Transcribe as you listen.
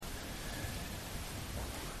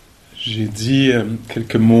J'ai dit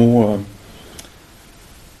quelques mots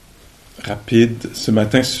rapides ce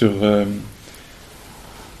matin sur la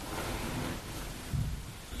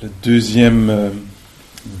deuxième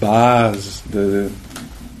base de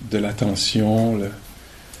l'attention,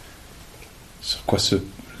 sur quoi le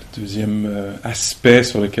deuxième aspect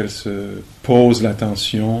sur lequel se pose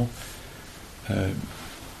l'attention.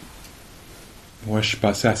 Moi, je suis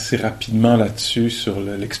passé assez rapidement là-dessus sur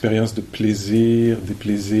l'expérience de plaisir,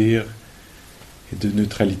 déplaisir et de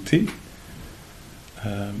neutralité.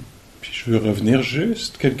 Puis je veux revenir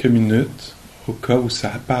juste quelques minutes au cas où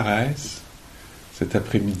ça apparaisse cet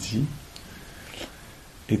après-midi.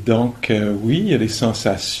 Et donc, oui, il y a des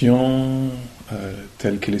sensations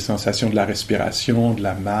telles que les sensations de la respiration, de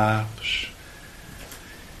la marche.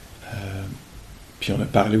 Puis on a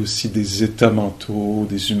parlé aussi des états mentaux,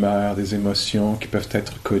 des humeurs, des émotions qui peuvent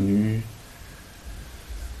être connues.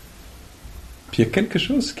 Puis il y a quelque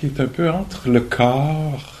chose qui est un peu entre le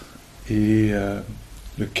corps et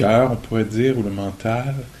le cœur, on pourrait dire, ou le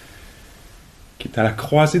mental, qui est à la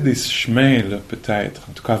croisée des chemins, là, peut-être.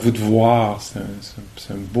 En tout cas, à vous de voir. C'est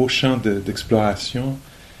un beau champ d'exploration.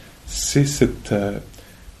 C'est cette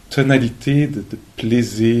tonalité de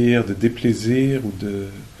plaisir, de déplaisir ou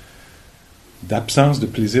d'absence de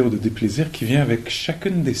plaisir ou de déplaisir qui vient avec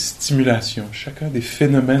chacune des stimulations, chacun des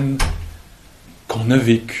phénomènes qu'on a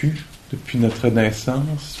vécus depuis notre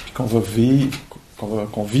naissance, puis qu'on va vivre,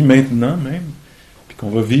 qu'on vit maintenant même, puis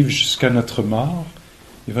qu'on va vivre jusqu'à notre mort.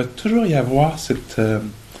 Il va toujours y avoir cette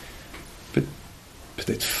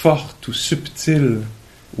peut-être forte ou subtile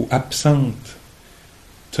ou absente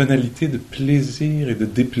tonalité de plaisir et de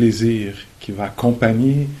déplaisir qui va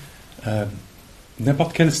accompagner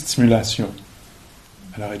n'importe quelle stimulation.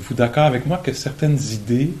 Alors, êtes-vous d'accord avec moi que certaines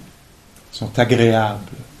idées sont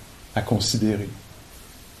agréables à considérer?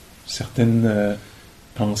 Certaines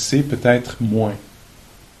pensées, peut-être moins.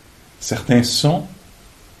 Certains sons,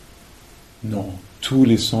 non, tous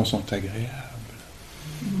les sons sont agréables.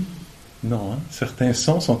 Non, hein? Certains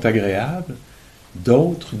sons sont agréables,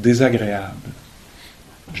 d'autres désagréables.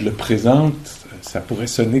 Je le présente, ça pourrait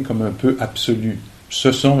sonner comme un peu absolu.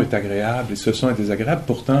 Ce son est agréable et ce son est désagréable,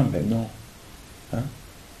 pourtant, ben non. Hein?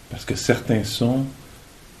 Parce que certains sons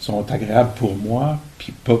sont agréables pour moi,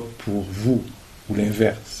 puis pas pour vous, ou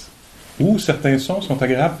l'inverse. Ou certains sons sont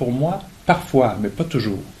agréables pour moi, parfois, mais pas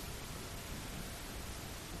toujours.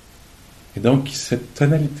 Et donc, cette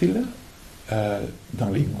tonalité-là, dans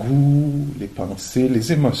les goûts, les pensées,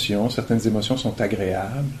 les émotions, certaines émotions sont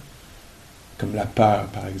agréables, comme la peur,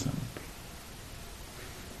 par exemple.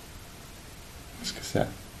 Est-ce que ça...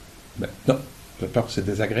 Ben, non, la peur, c'est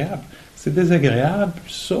désagréable. C'est désagréable,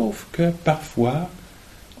 sauf que parfois,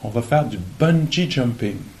 on va faire du bungee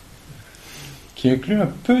jumping, qui inclut un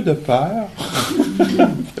peu de peur,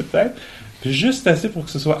 peut-être, puis juste assez pour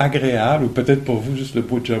que ce soit agréable, ou peut-être pour vous, juste le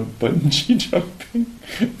beau bungee jumping.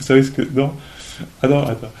 Vous savez ce que... Non. Attends.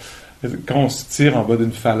 Quand on se tire en bas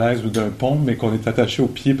d'une falaise ou d'un pont, mais qu'on est attaché au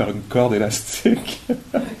pied par une corde élastique,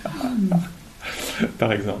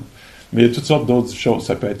 par exemple. Mais il y a toutes sortes d'autres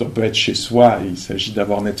choses. On peut être chez soi, il s'agit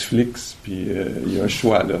d'avoir Netflix, puis il y a un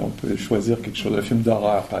choix, là. On peut choisir quelque chose, un film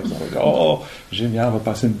d'horreur, par exemple. Oh, génial, on va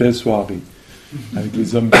passer une belle soirée avec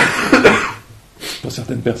les hommes. Pour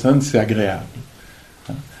certaines personnes, c'est agréable.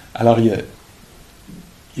 Alors, il y a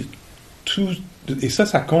tout... Et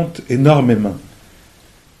ça compte énormément.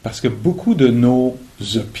 Parce que beaucoup de nos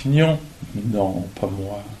opinions, non, pas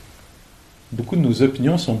moi, beaucoup de nos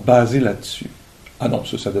opinions sont basées là-dessus. Ah non,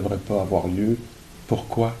 ça ne devrait pas avoir lieu.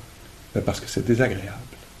 Pourquoi? Parce que c'est désagréable.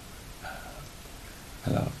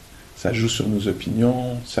 Alors, ça joue sur nos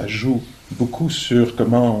opinions, ça joue beaucoup sur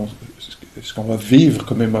ce qu'on va vivre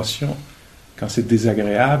comme émotion. Quand c'est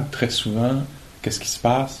désagréable, très souvent, qu'est-ce qui se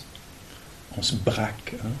passe? On se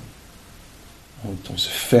braque, hein? On se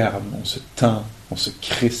ferme, on se tend, on se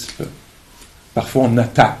crispe. Parfois on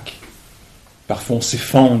attaque. Parfois on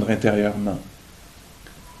s'effondre intérieurement.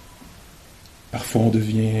 Parfois on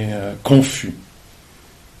devient confus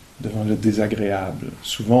devant le désagréable.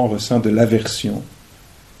 Souvent on ressent de l'aversion.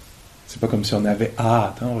 C'est pas comme si on avait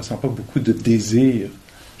hâte, hein? On ressent pas beaucoup de désir.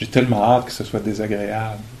 J'ai tellement hâte que ce soit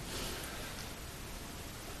désagréable.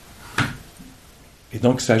 Et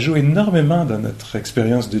donc, ça joue énormément dans notre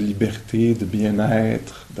expérience de liberté, de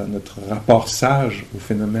bien-être, dans notre rapport sage au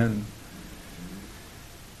phénomène.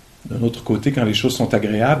 D'un autre côté, quand les choses sont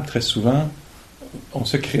agréables, très souvent, on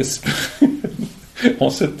se crispe. On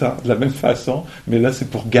se tend de la même façon, mais là, c'est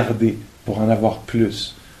pour garder, pour en avoir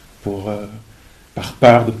plus, par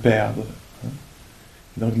peur de perdre.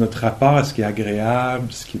 Donc, notre rapport à ce qui est agréable,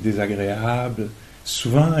 ce qui est désagréable,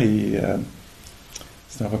 souvent est...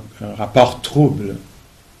 c'est un rapport trouble.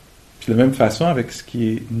 Puis de la même façon, avec ce qui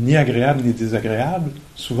est ni agréable ni désagréable,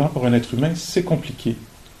 souvent pour un être humain, c'est compliqué.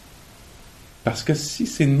 Parce que si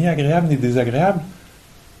c'est ni agréable ni désagréable,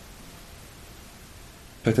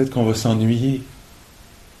 peut-être qu'on va s'ennuyer.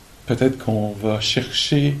 Peut-être qu'on va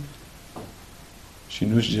chercher, chez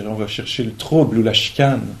nous je dirais, on va chercher le trouble ou la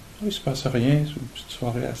chicane. Il ne se passe rien, c'est une petite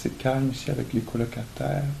soirée assez calme ici avec les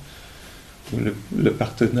colocataires, ou le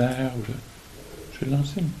partenaire. Je vais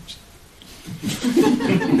lancer une petite...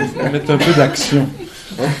 mettre un peu d'action.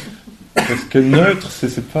 Parce que neutre,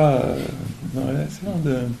 c'est pas... non, c'est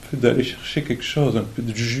un peu d'aller chercher quelque chose, un peu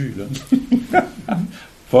de jus. Là.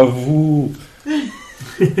 Pas vous...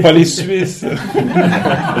 Pas les Suisses,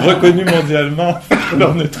 reconnus mondialement pour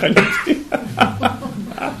leur neutralité.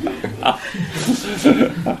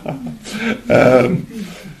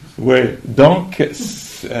 Oui, donc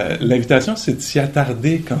l'invitation, c'est de s'y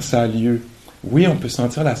attarder quand ça a lieu. Oui, on peut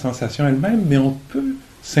sentir la sensation elle-même, mais on peut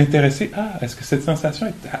s'intéresser à est-ce que cette sensation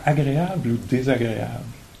est agréable ou désagréable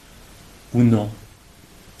ou non,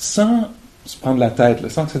 sans se prendre la tête, là,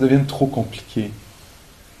 sans que ça devienne trop compliqué.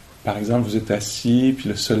 Par exemple, vous êtes assis, puis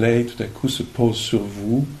le soleil, tout à coup, se pose sur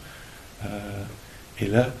vous. Et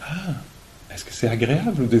là, est-ce que c'est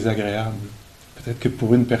agréable ou désagréable? Peut-être que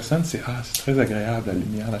pour une personne, c'est très agréable, la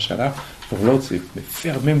lumière, la chaleur. Pour l'autre, c'est « mais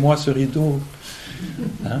fermez-moi ce rideau ».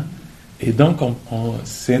 Hein? Et donc,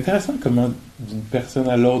 c'est intéressant comment, d'une personne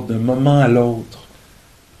à l'autre, d'un moment à l'autre,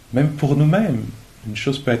 même pour nous-mêmes, une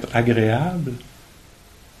chose peut être agréable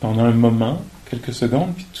pendant un moment, quelques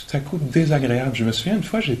secondes, puis tout à coup désagréable. Je me souviens, une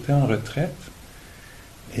fois, j'étais en retraite,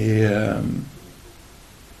 et là,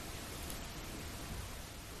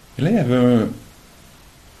 il y avait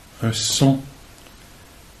un son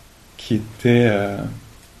qui était...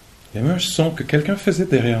 il y avait un son que quelqu'un faisait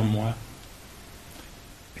derrière moi.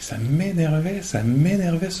 Et ça m'énervait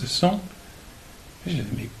ce son. Et je me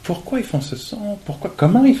disais, mais pourquoi ils font ce son?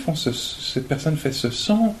 Comment ils font cette personne fait ce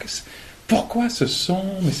son? Pourquoi ce son?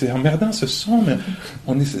 Mais c'est emmerdant ce son. Mais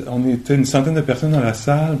on était une centaine de personnes dans la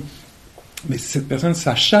salle. Mais cette personne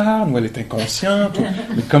s'acharne ou elle est inconsciente.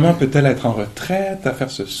 Mais comment peut-elle être en retraite à faire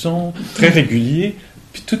ce son très régulier?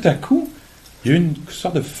 Puis tout à coup, il y a eu une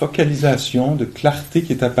sorte de focalisation, de clarté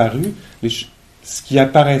qui est apparue. Ce qui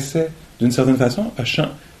apparaissait d'une certaine façon a changé.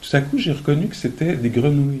 Tout à coup, j'ai reconnu que c'était des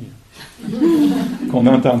grenouilles qu'on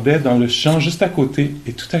entendait dans le champ juste à côté.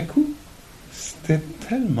 Et tout à coup, c'était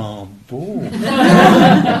tellement beau.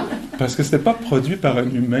 Parce que c'était pas produit par un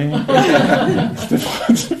humain. C'était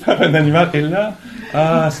produit par un animal. Et là,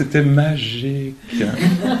 c'était magique.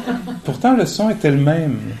 Pourtant, le son était le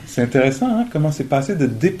même. C'est intéressant, hein, comment c'est passé de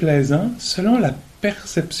déplaisant selon la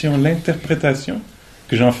perception, l'interprétation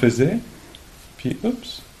que j'en faisais. Puis,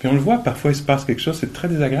 Puis on le voit, parfois il se passe quelque chose, c'est très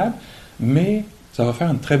désagréable, mais ça va faire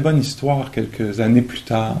une très bonne histoire quelques années plus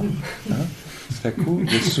tard. Hein? Tout à coup,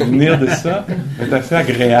 le souvenir de ça est assez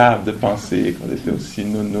agréable de penser qu'on était aussi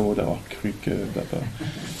nono, d'avoir cru que...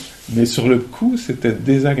 Mais sur le coup, c'était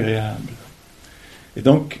désagréable. Et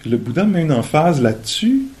donc, le Bouddha met une emphase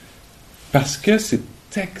là-dessus parce que c'est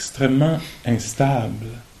extrêmement instable,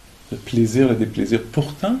 le plaisir, le déplaisir.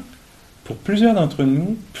 Pourtant, pour plusieurs d'entre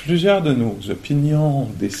nous, plusieurs de nos opinions,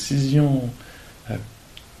 décisions,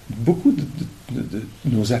 beaucoup de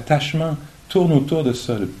nos attachements tournent autour de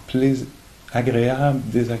ça, le plaisir agréable,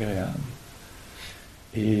 désagréable.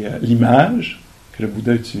 Et l'image que le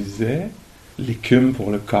Bouddha utilisait, l'écume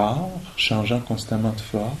pour le corps, changeant constamment de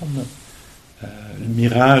forme, le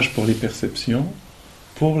mirage pour les perceptions,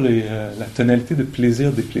 pour la tonalité de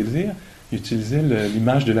plaisir-déplaisir, il utilisait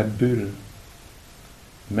l'image de la bulle.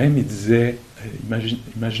 Même il disait,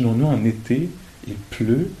 imaginons-nous en été, il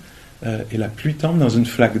pleut, et la pluie tombe dans une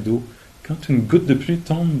flaque d'eau. Quand une goutte de pluie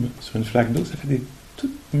tombe sur une flaque d'eau, ça fait des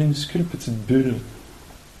toutes minuscules petites bulles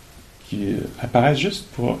qui apparaissent juste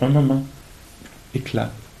pour un moment,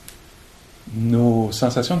 éclatent. Nos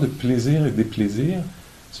sensations de plaisir et déplaisir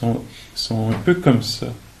sont un peu comme ça.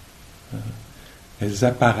 Elles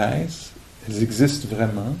apparaissent, elles existent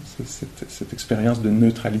vraiment, cette expérience de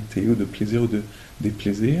neutralité ou de plaisir ou de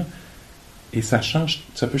déplaisir, et ça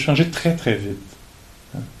peut changer très très vite.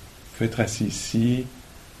 Hein? Vous pouvez être assis ici,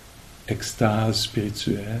 extase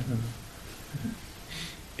spirituelle,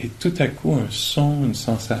 et tout à coup un son, une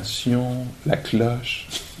sensation, la cloche,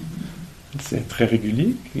 c'est très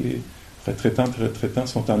régulier. Les retraitants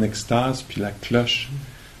sont en extase, puis la cloche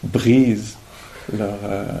brise leur...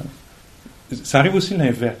 Ça arrive aussi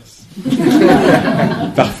l'inverse.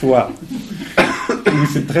 Parfois. Et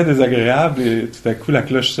c'est très désagréable, et tout à coup la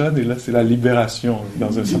cloche sonne, et là c'est la libération,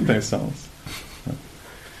 dans un certain sens.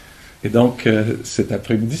 Et donc, cet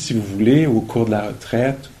après-midi, si vous voulez, au cours de la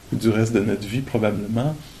retraite, ou du reste de notre vie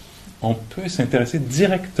probablement, on peut s'intéresser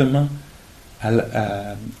directement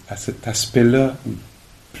à cet aspect-là, ou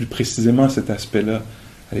plus précisément à cet aspect-là.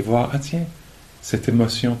 Aller voir, ah tiens, cette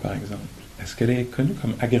émotion par exemple, est-ce qu'elle est connue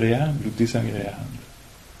comme agréable ou désagréable?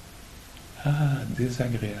 Ah,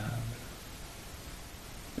 désagréable.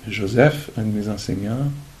 Joseph, un de mes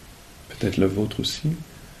enseignants, peut-être le vôtre aussi,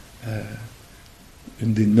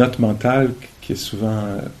 une des notes mentales qui est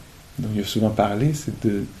souvent, dont il a souvent parlé,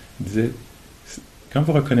 il disait, quand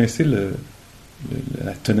vous reconnaissez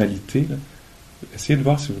la tonalité, là, essayez de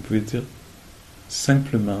voir si vous pouvez dire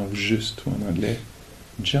simplement ou juste, ou en anglais,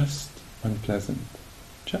 just unpleasant.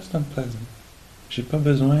 Just unpleasant. J'ai pas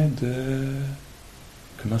besoin de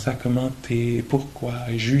commencer à commenter, pourquoi,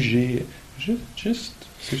 juger.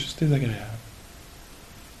 C'est juste désagréable.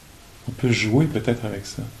 On peut jouer peut-être avec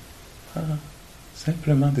ça. Ah,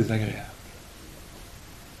 simplement désagréable.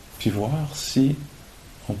 Puis voir si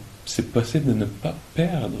c'est possible de ne pas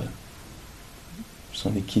perdre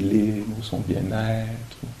son équilibre, ou son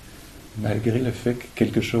bien-être, malgré le fait que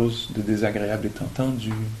quelque chose de désagréable est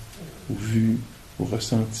entendu, ou vu, ou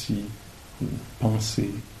ressenti, ou pensé.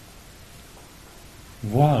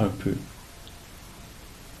 Voir un peu.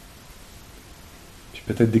 Puis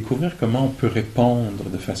peut-être découvrir comment on peut répondre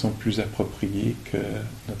de façon plus appropriée que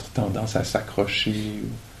notre tendance à s'accrocher, ou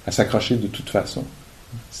à s'accrocher de toute façon.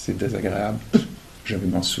 C'est désagréable. Je vais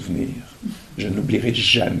m'en souvenir. Je n'oublierai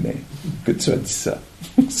jamais que tu as dit ça.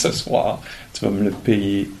 Ce soir, tu vas me le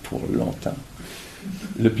payer pour longtemps.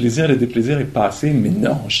 Le plaisir et le déplaisir est passé, mais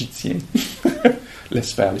non, j'y tiens.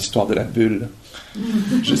 Laisse faire l'histoire de la bulle.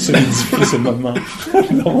 Je solidifie ce moment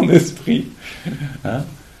dans mon esprit. Hein?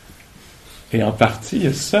 Et en partie, il y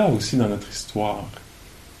a ça aussi dans notre histoire.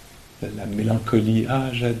 La mélancolie.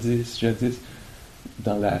 Ah, jadis.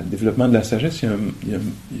 Dans le développement de la sagesse, il y a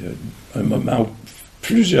un moment, ou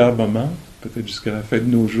plusieurs moments, peut-être jusqu'à la fin de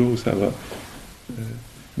nos jours, ça va,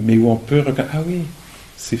 mais où on peut reconnaître, ah oui,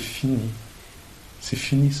 c'est fini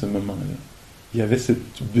ce moment-là. Il y avait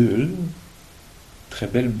cette bulle, très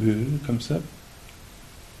belle bulle, comme ça,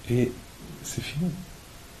 et c'est fini.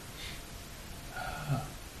 Ah,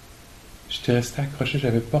 j'étais resté accroché,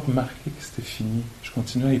 j'avais pas remarqué que c'était fini. Je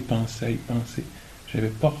continuais à y penser. J'avais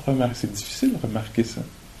pas remarqué. C'est difficile de remarquer ça.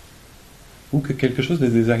 Ou que quelque chose de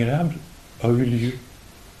désagréable a eu lieu,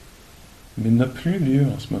 mais n'a plus lieu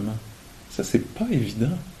en ce moment. Ça, c'est pas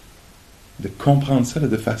évident de comprendre ça là,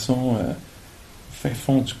 de façon fin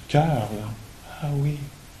fond du cœur. Là. Ah oui,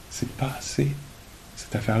 c'est passé.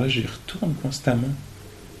 Cette affaire-là, j'y retourne constamment.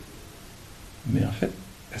 Mais en fait,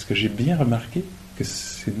 est-ce que j'ai bien remarqué que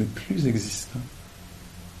ce n'est plus existant?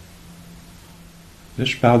 Là,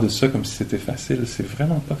 je parle de ça comme si c'était facile. C'est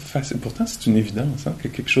vraiment pas facile. Pourtant, c'est une évidence que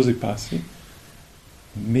quelque chose est passé.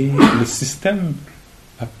 Mais le système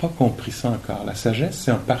n'a pas compris ça encore. La sagesse,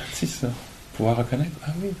 c'est en partie ça. Pouvoir reconnaître,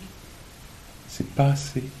 ah oui, c'est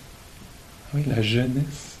passé. Ah oui, la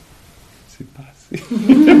jeunesse, c'est passé.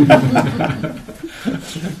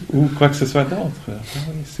 Ou quoi que ce soit d'autre. Ah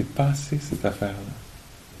oui, c'est passé cette affaire-là.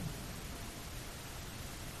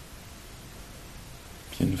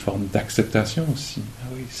 Il y a une forme d'acceptation aussi. Ah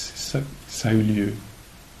oui, c'est ça, ça a eu lieu,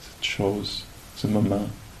 cette chose, ce moment,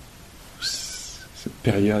 cette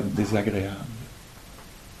période désagréable.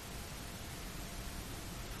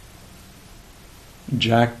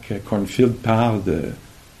 Jack Kornfield parle de, je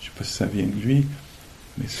ne sais pas si ça vient de lui,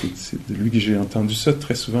 mais c'est de lui que j'ai entendu ça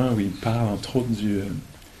très souvent, où il parle entre autres du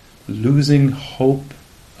losing hope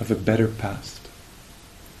of a better past.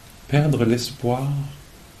 Perdre l'espoir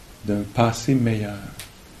d'un passé meilleur.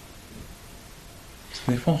 Parce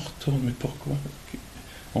que des fois, on retourne, mais pourquoi?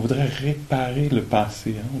 On voudrait réparer le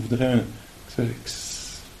passé. Hein? On voudrait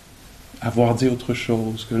avoir dit autre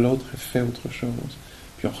chose, que l'autre ait fait autre chose.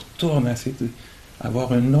 Puis on retourne à essayer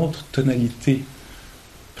d'avoir une autre tonalité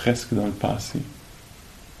presque dans le passé.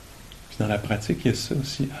 Puis dans la pratique, il y a ça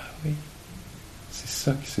aussi. Ah oui, c'est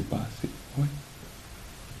ça qui s'est passé. Oui.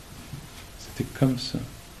 C'était comme ça.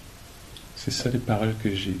 C'est ça les paroles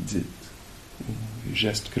que j'ai dites, ou les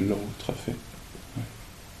gestes que l'autre a fait. Ouais.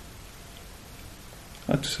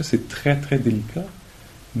 Ah, tout ça, c'est très, très délicat,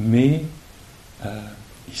 mais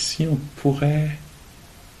ici, on pourrait,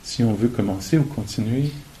 si on veut commencer ou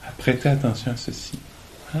continuer, à prêter attention à ceci.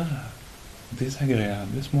 Ah,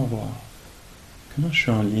 désagréable, laisse-moi voir. Comment je suis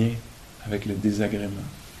en lien avec le désagrément?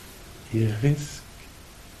 Il risque,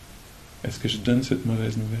 est-ce que je donne cette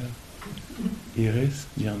mauvaise nouvelle? Il risque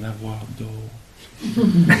d'y en avoir d'autres.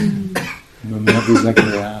 Moments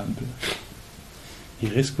désagréables. Il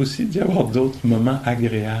risque aussi d'y avoir d'autres moments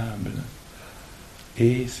agréables.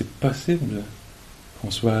 Et c'est possible qu'on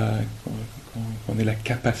ait la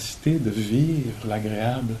capacité de vivre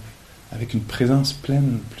l'agréable avec une présence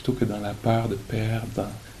pleine, plutôt que dans la peur de perdre,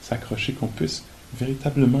 dans s'accrocher, qu'on puisse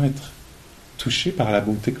véritablement être touché par la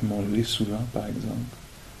beauté comme on l'est souvent, par exemple.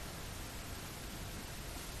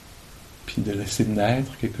 Puis de laisser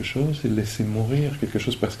naître quelque chose et de laisser mourir quelque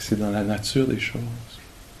chose, parce que c'est dans la nature des choses.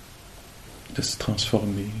 De se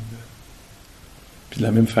transformer. Puis de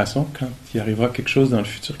la même façon, quand il arrivera quelque chose dans le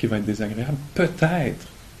futur qui va être désagréable, peut-être,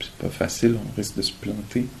 c'est pas facile, on risque de se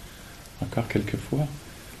planter encore quelques fois,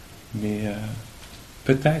 mais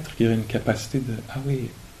peut-être qu'il y aura une capacité de, ah oui,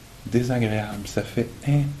 désagréable, ça fait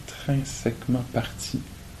intrinsèquement partie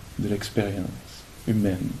de l'expérience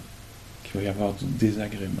humaine, qu'il va y avoir du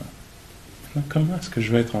désagrément. Maintenant, comment est-ce que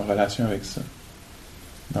je vais être en relation avec ça?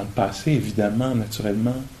 Dans le passé, évidemment,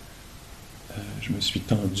 naturellement, je me suis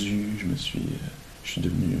tendu, je suis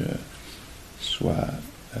devenu soit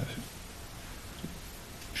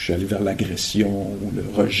je suis allé vers l'agression ou le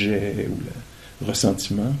rejet ou le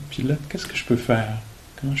ressentiment. Puis là, qu'est-ce que je peux faire?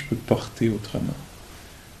 Comment je peux porter autrement?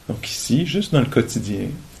 Donc ici, juste dans le quotidien,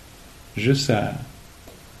 juste à,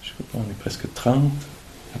 je sais pas, on est presque 30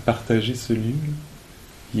 à partager ce livre,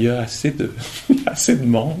 il y a assez de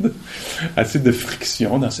monde, assez de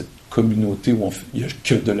friction dans cette communauté où il n'y a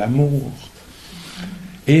que de l'amour.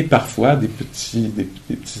 Et parfois des petits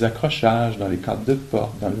accrochages dans les cadres de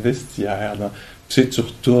porte, dans le vestiaire. Tu sais, tu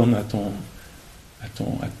retournes à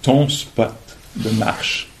ton spot de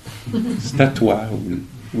marche. C'est à toi,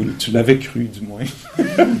 ou tu l'avais cru du moins.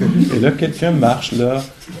 Et là, quelqu'un marche là,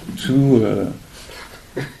 tout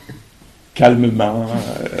calmement.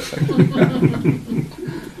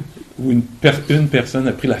 Où une personne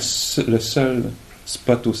a pris le seul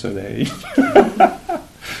spot au soleil.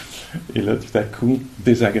 Et là, tout à coup,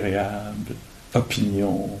 désagréable,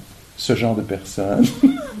 opinion, ce genre de personnes,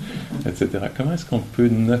 etc. Comment est-ce qu'on peut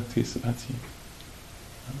noter ça? Ah, tiens.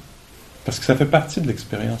 Parce que ça fait partie de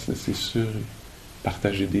l'expérience, là, c'est sûr.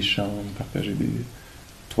 Partager des chambres, partager des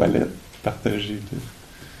toilettes, partager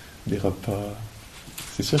des repas.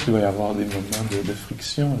 C'est sûr qu'il va y avoir des moments de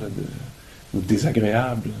friction, là, ou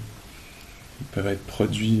désagréables. Ils peuvent être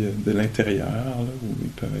produits de l'intérieur, là, ou ils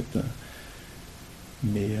peuvent être...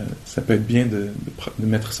 Mais ça peut être bien de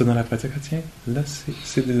mettre ça dans la pratique. Ah tiens, là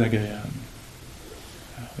c'est désagréable.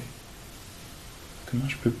 Ah oui. Comment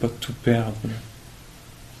je peux pas tout perdre là,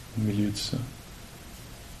 au milieu de ça?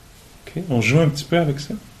 Ok, on joue un petit peu avec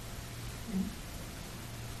ça.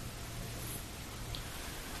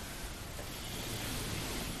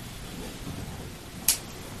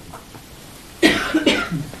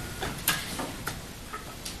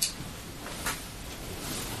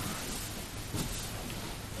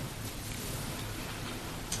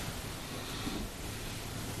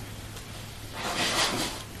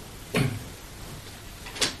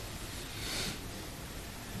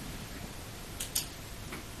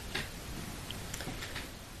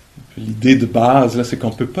 L'idée de base, là, c'est qu'on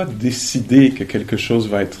ne peut pas décider que quelque chose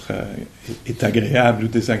va être est agréable ou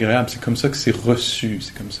désagréable. C'est comme ça que c'est reçu,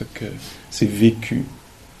 c'est comme ça que c'est vécu.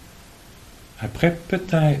 Après,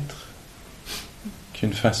 peut-être qu'il y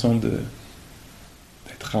a une façon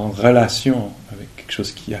d'être en relation avec quelque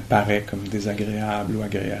chose qui apparaît comme désagréable ou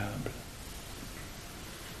agréable.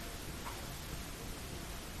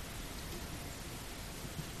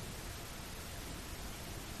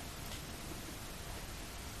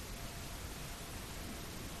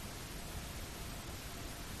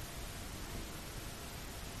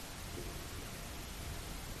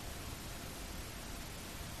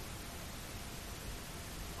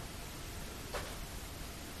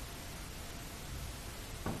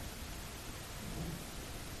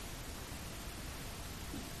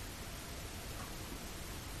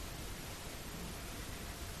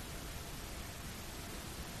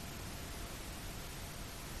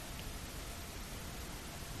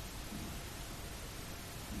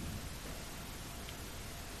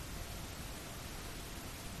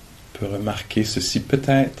 On peut remarquer ceci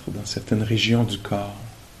peut-être dans certaines régions du corps.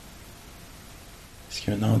 Est-ce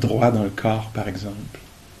qu'il y a un endroit dans le corps, par exemple,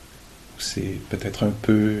 où c'est peut-être un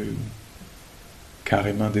peu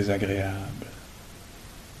carrément désagréable?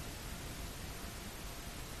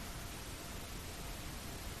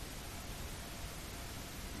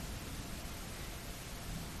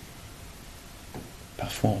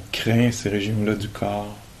 Parfois, on craint ces régions-là du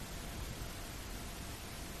corps.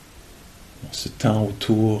 On se tend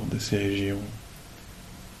autour de ces régions.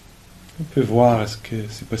 On peut voir, est-ce que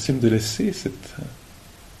c'est possible de laisser cette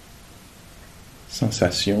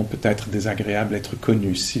sensation, peut-être désagréable, être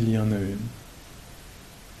connue, s'il y en a une.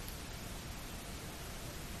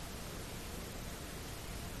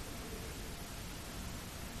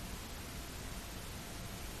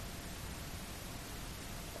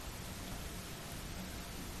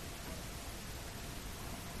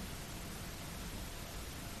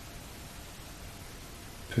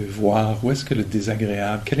 peut voir où est-ce que le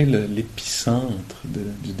désagréable, quel est l'épicentre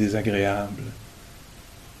du désagréable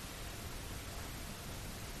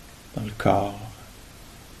dans le corps.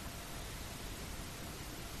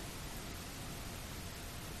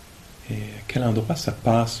 Et à quel endroit ça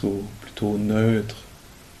passe plutôt au neutre,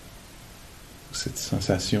 où cette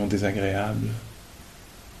sensation désagréable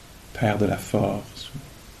perd de la force.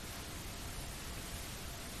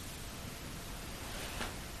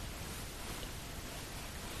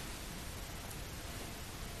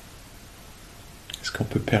 Est-ce qu'on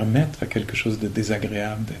peut permettre à quelque chose de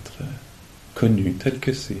désagréable d'être connu tel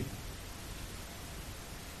que c'est?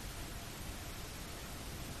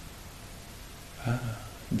 Ah,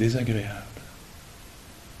 désagréable.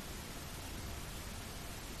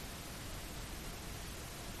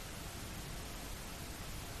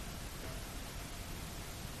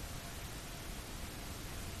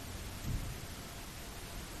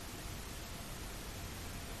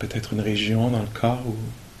 Peut-être une région dans le corps où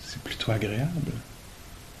c'est plutôt agréable.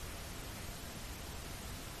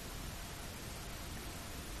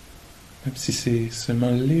 Même si c'est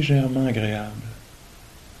seulement légèrement agréable.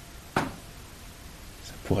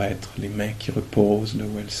 Ça pourrait être les mains qui reposent là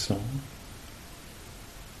où elles sont.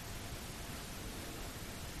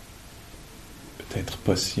 Peut-être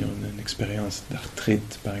pas si on a une expérience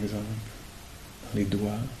d'arthrite, par exemple, dans les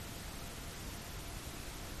doigts.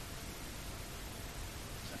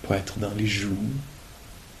 Ça peut être dans les joues,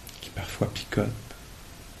 qui parfois picotent.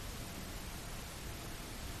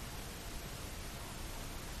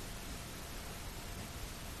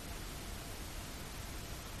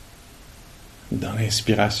 Dans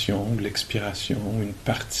l'inspiration ou l'expiration, une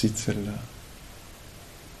partie de celle-là.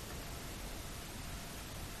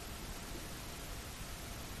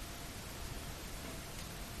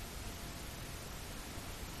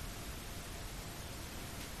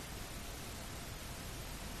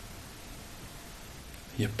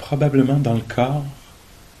 Il y a probablement dans le corps,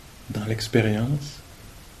 dans l'expérience,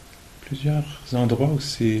 plusieurs endroits où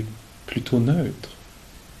c'est plutôt neutre.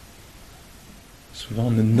 Souvent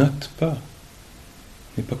on ne note pas,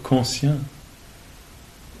 on n'est pas conscient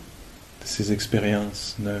de ces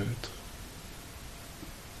expériences neutres.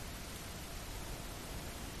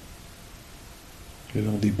 Le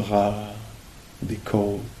long des bras, des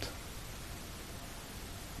côtes.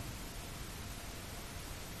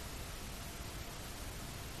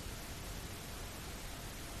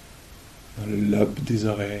 Dans le lobe des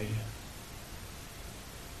oreilles.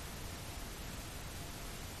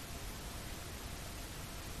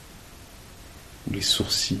 Ou les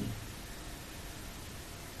sourcils.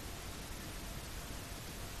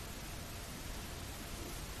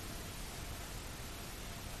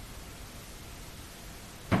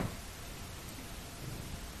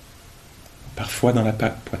 Parfois dans la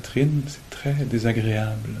poitrine, c'est très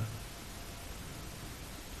désagréable.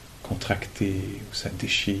 Contracté, ou ça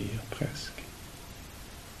déchire presque.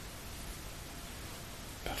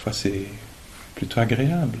 Parfois c'est plutôt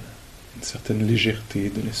agréable, une certaine légèreté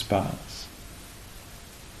de l'espace.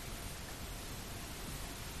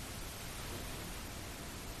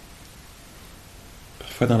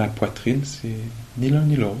 Parfois dans la poitrine, c'est ni l'un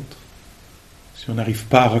ni l'autre. Si on n'arrive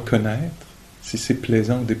pas à reconnaître si c'est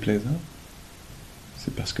plaisant ou déplaisant,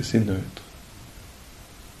 c'est parce que c'est neutre.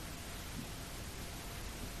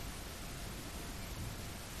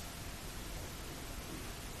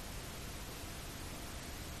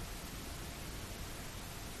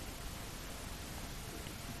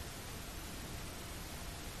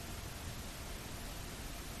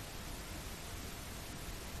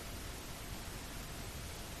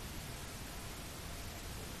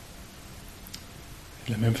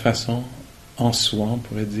 De la même façon, en soi, on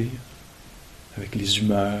pourrait dire, avec les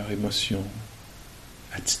humeurs, émotions,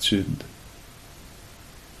 attitudes.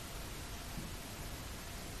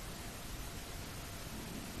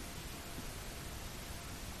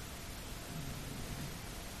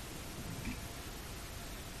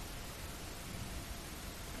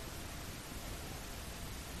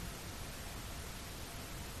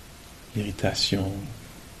 L'irritation,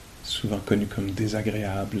 souvent connue comme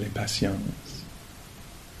désagréable, l'impatience.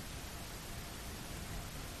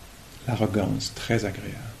 L'arrogance, très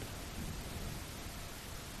agréable.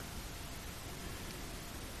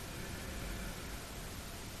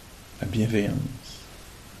 La bienveillance.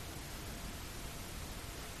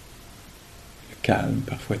 Le calme,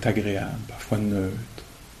 parfois est agréable, parfois neutre,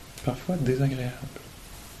 parfois désagréable.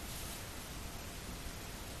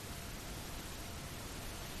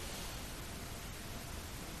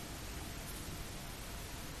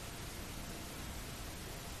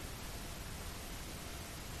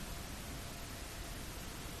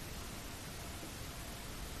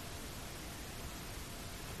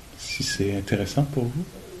 Si c'est intéressant pour vous,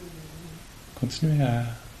 continuez à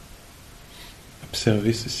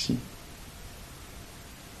observer ceci.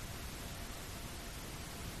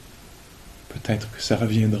 Peut-être que ça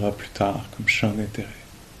reviendra plus tard comme champ d'intérêt.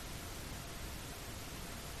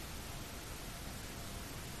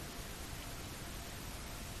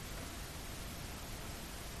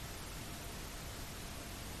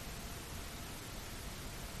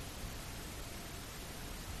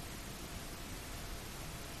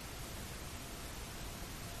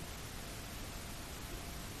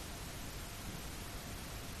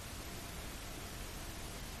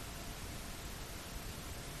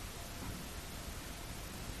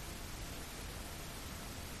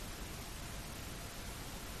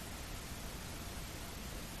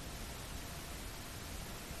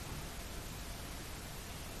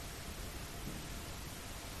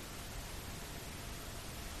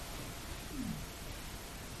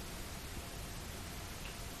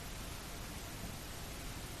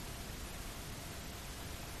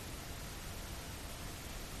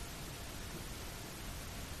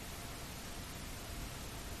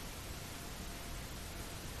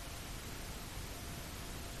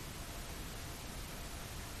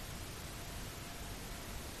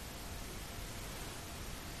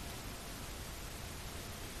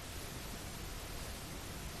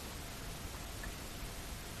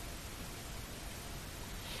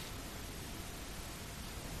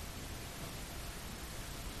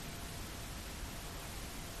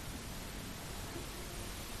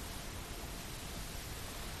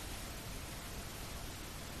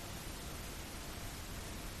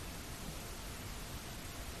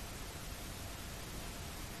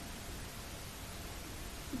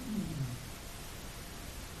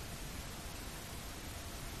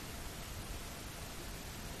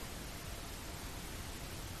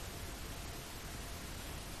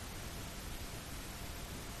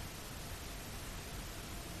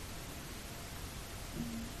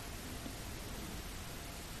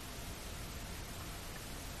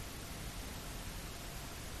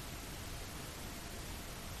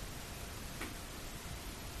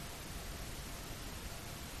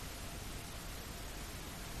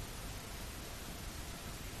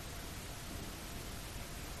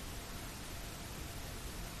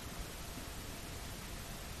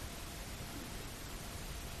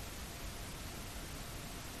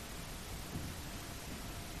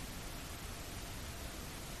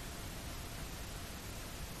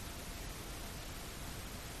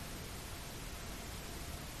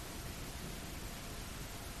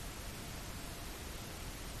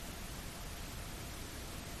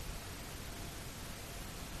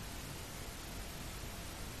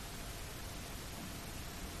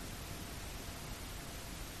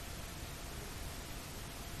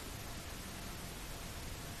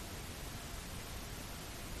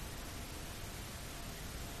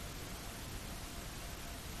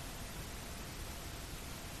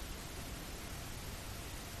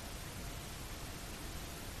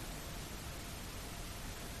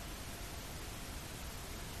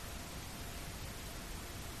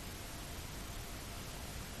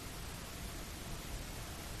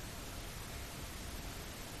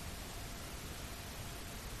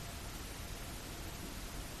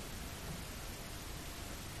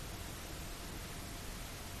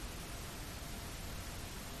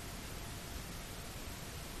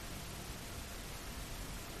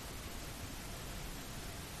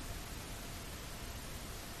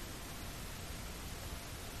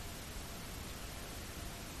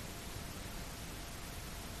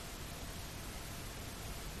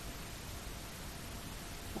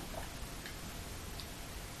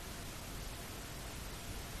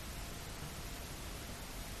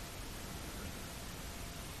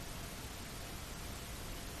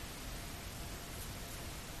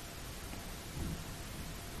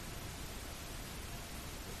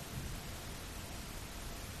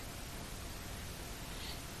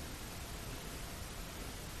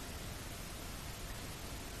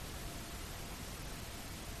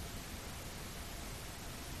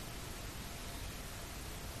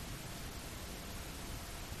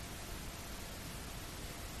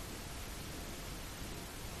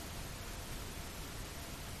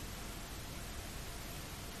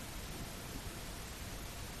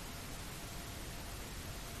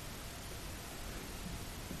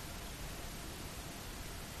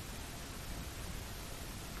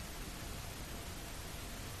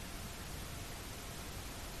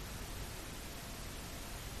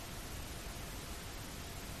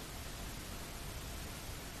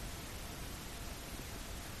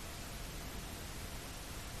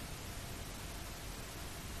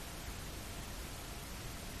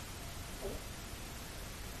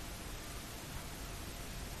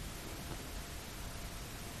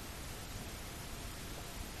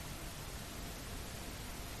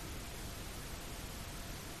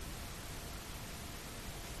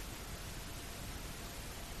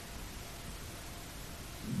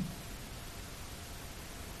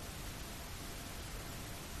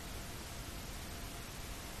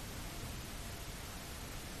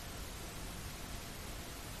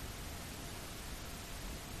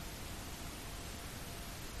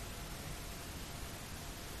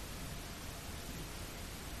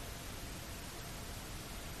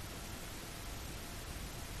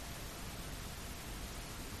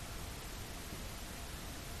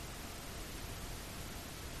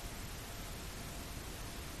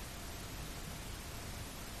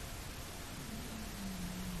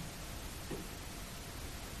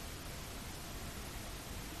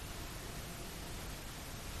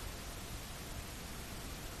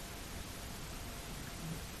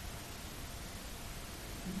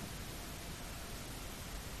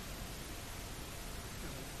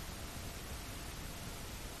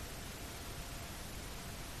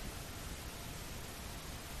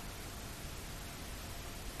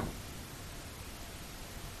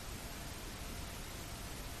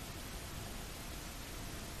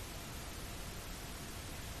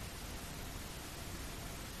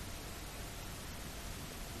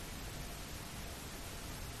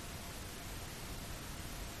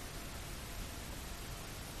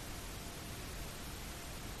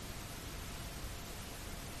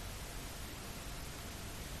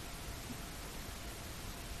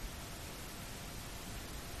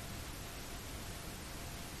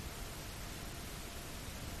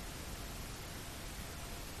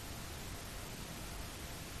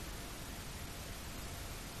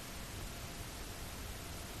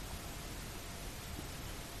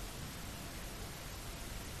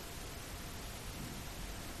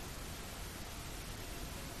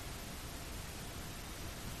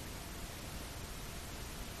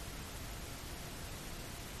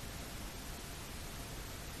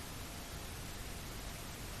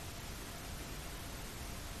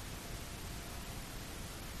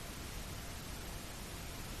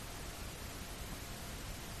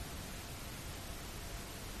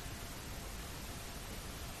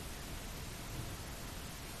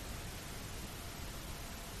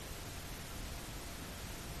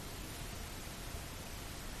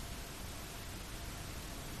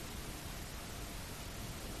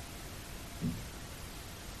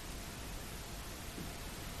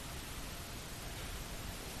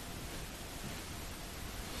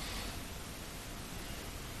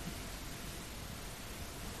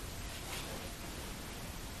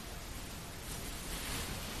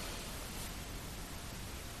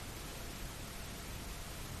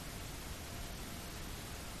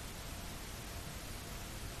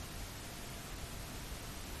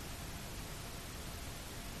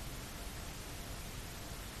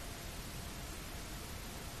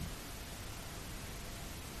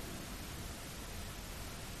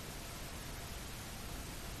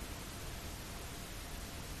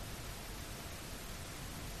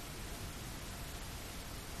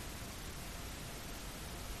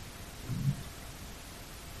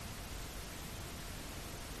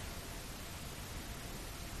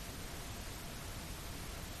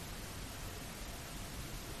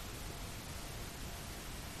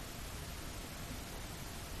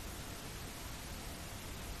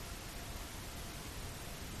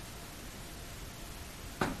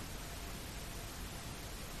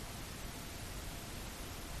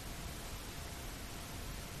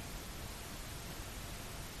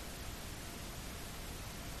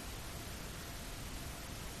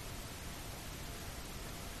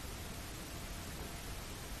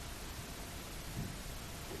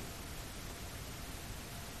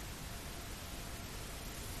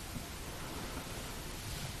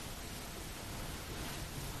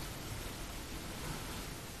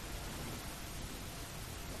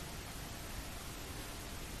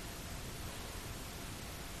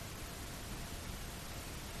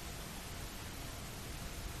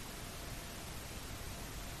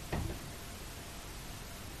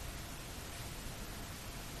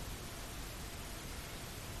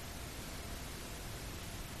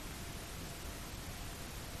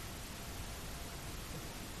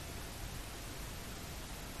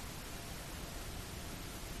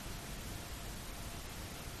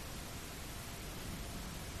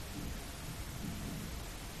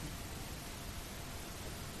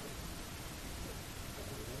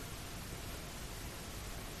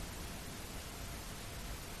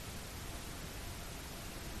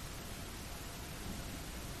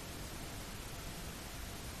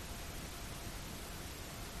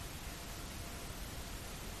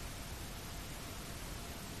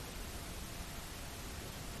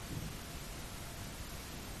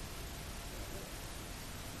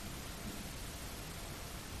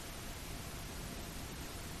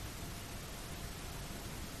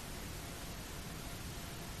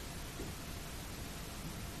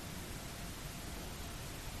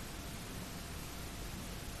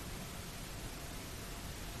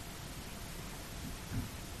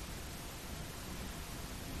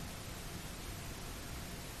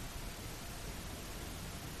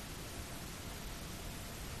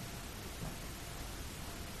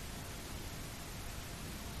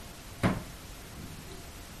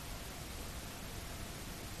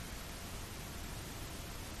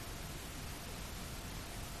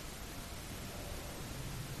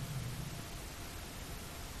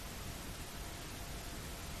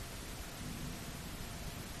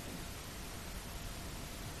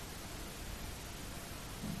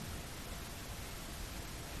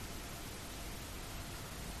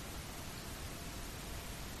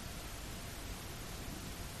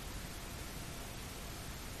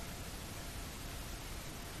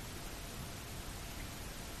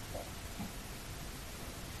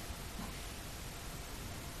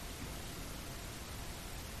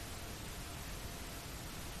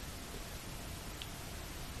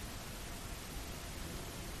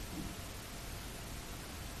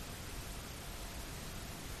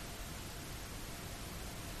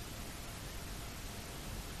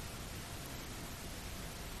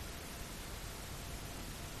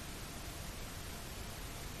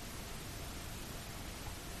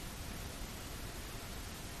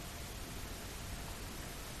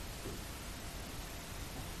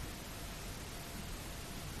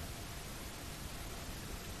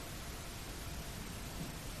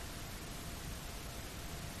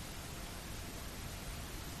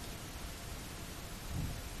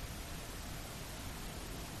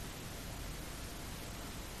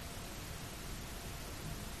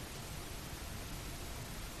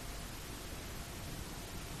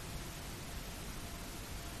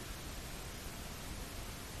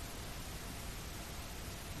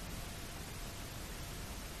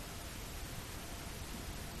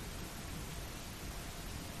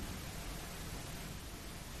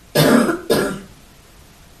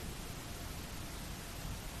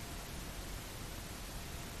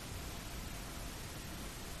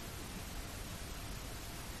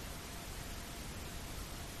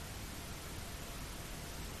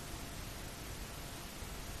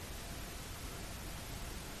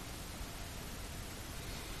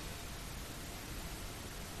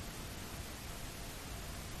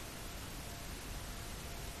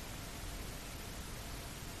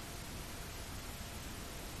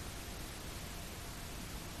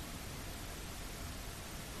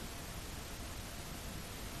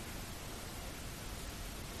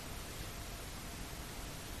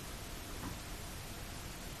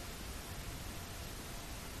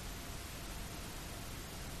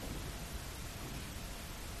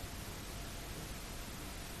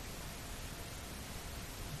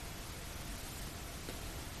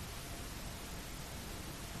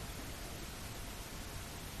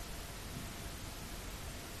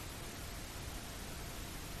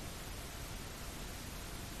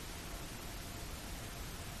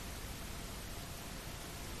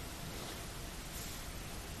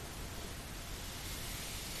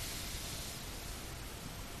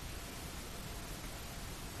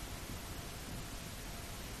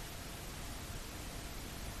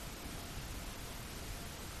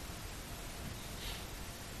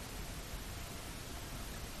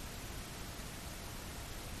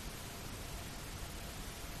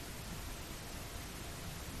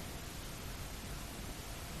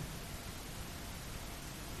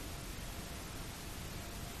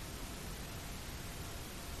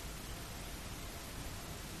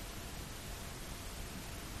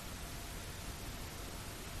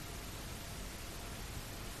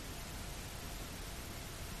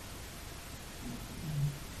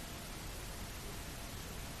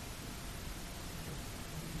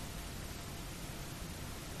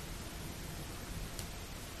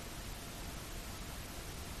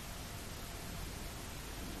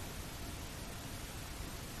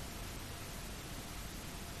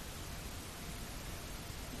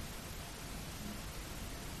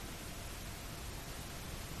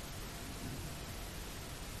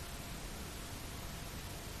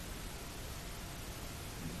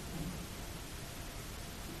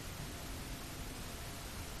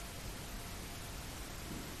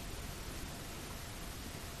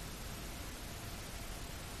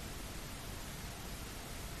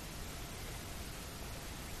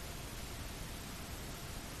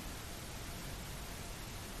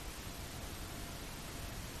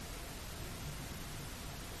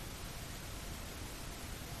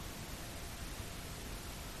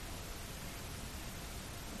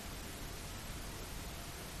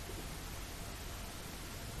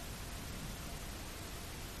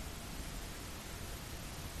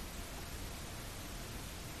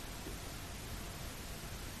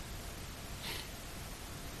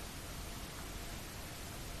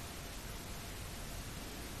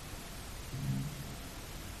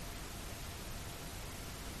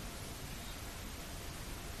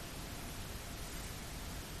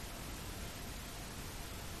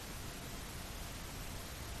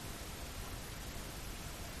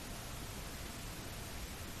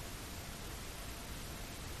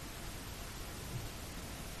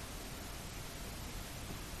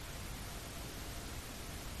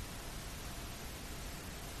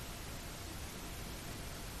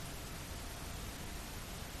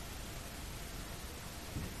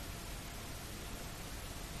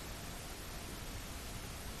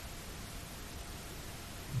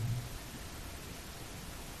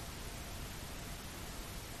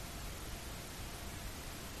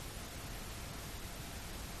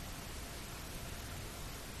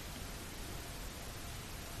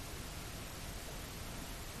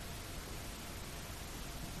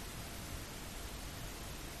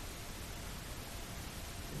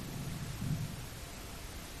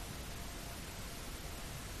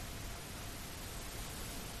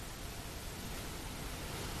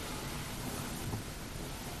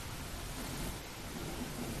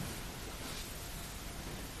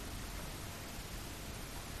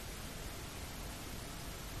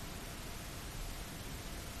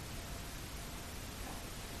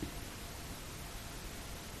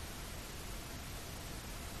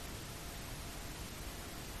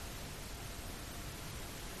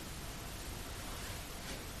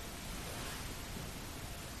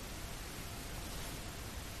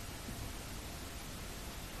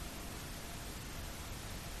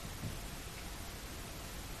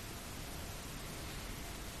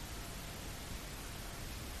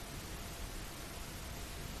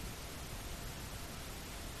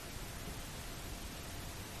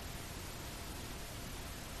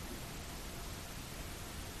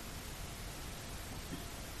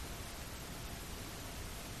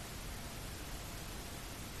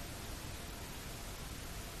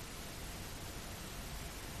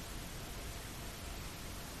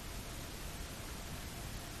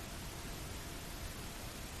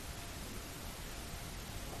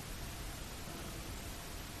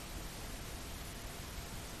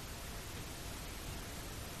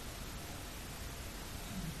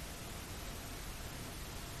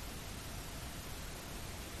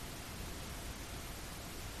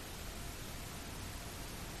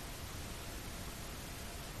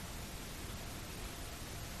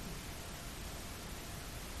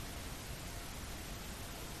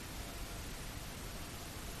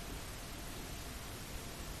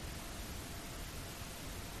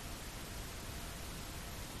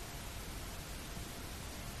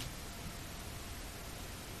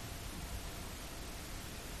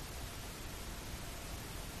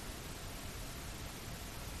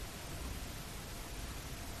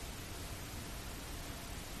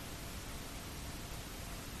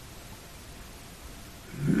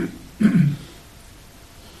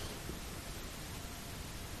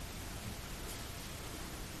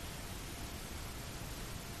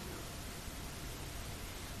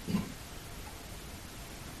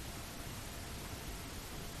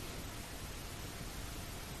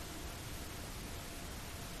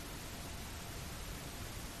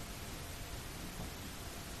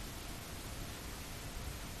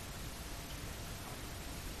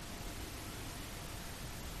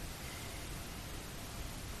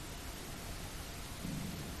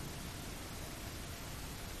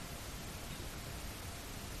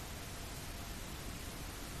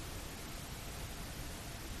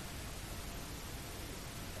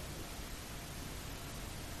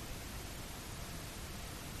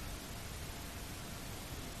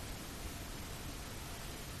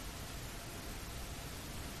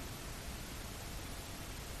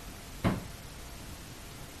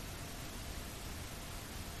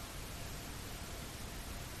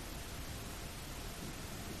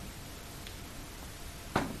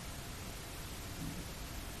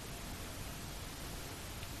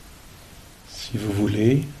 Si vous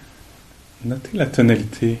voulez, notez la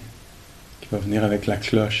tonalité qui va venir avec la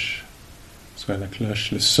cloche, soit la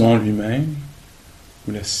cloche, le son lui-même,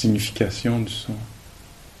 ou la signification du son.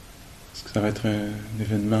 Est-ce que ça va être un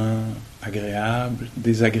événement agréable,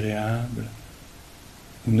 désagréable,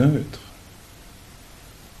 ou neutre?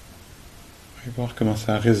 Vous allez voir comment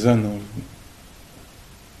ça résonne en vous.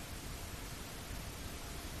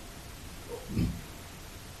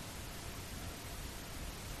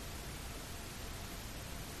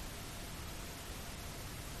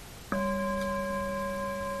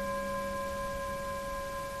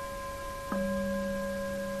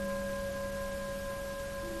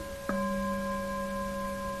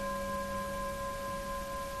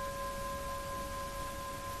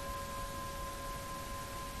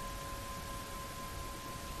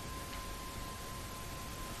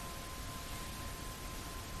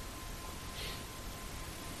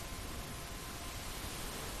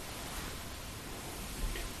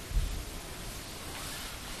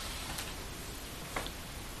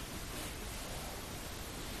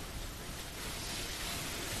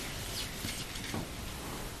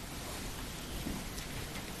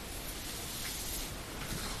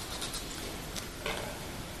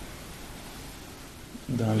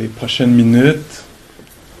 Dans les prochaines minutes,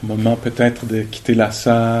 au moment peut-être de quitter la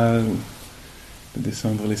salle, de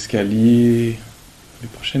descendre l'escalier, les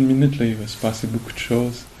prochaines minutes, là, il va se passer beaucoup de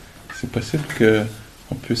choses. C'est possible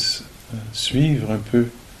qu'on puisse suivre un peu,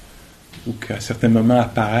 ou qu'à certains moments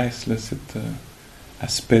apparaisse là, cet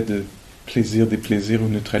aspect de plaisir, déplaisir ou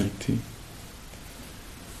neutralité.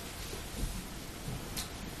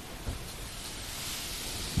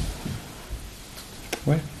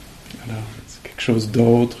 Ouais. Alors, c'est quelque chose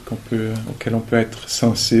d'autre auquel on peut être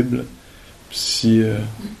sensible. Si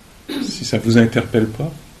ça vous interpelle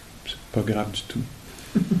pas, c'est pas grave du tout.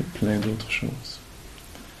 Il y a plein d'autres choses.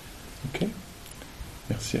 Ok?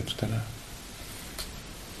 Merci, à tout à l'heure.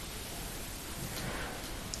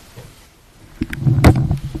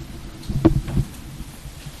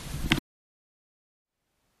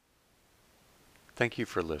 Thank you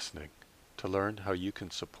for listening. To learn how you can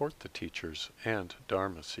support the teachers and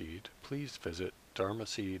Dharma Seed, please visit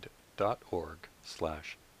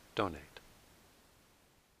dharmaseed.org/donate.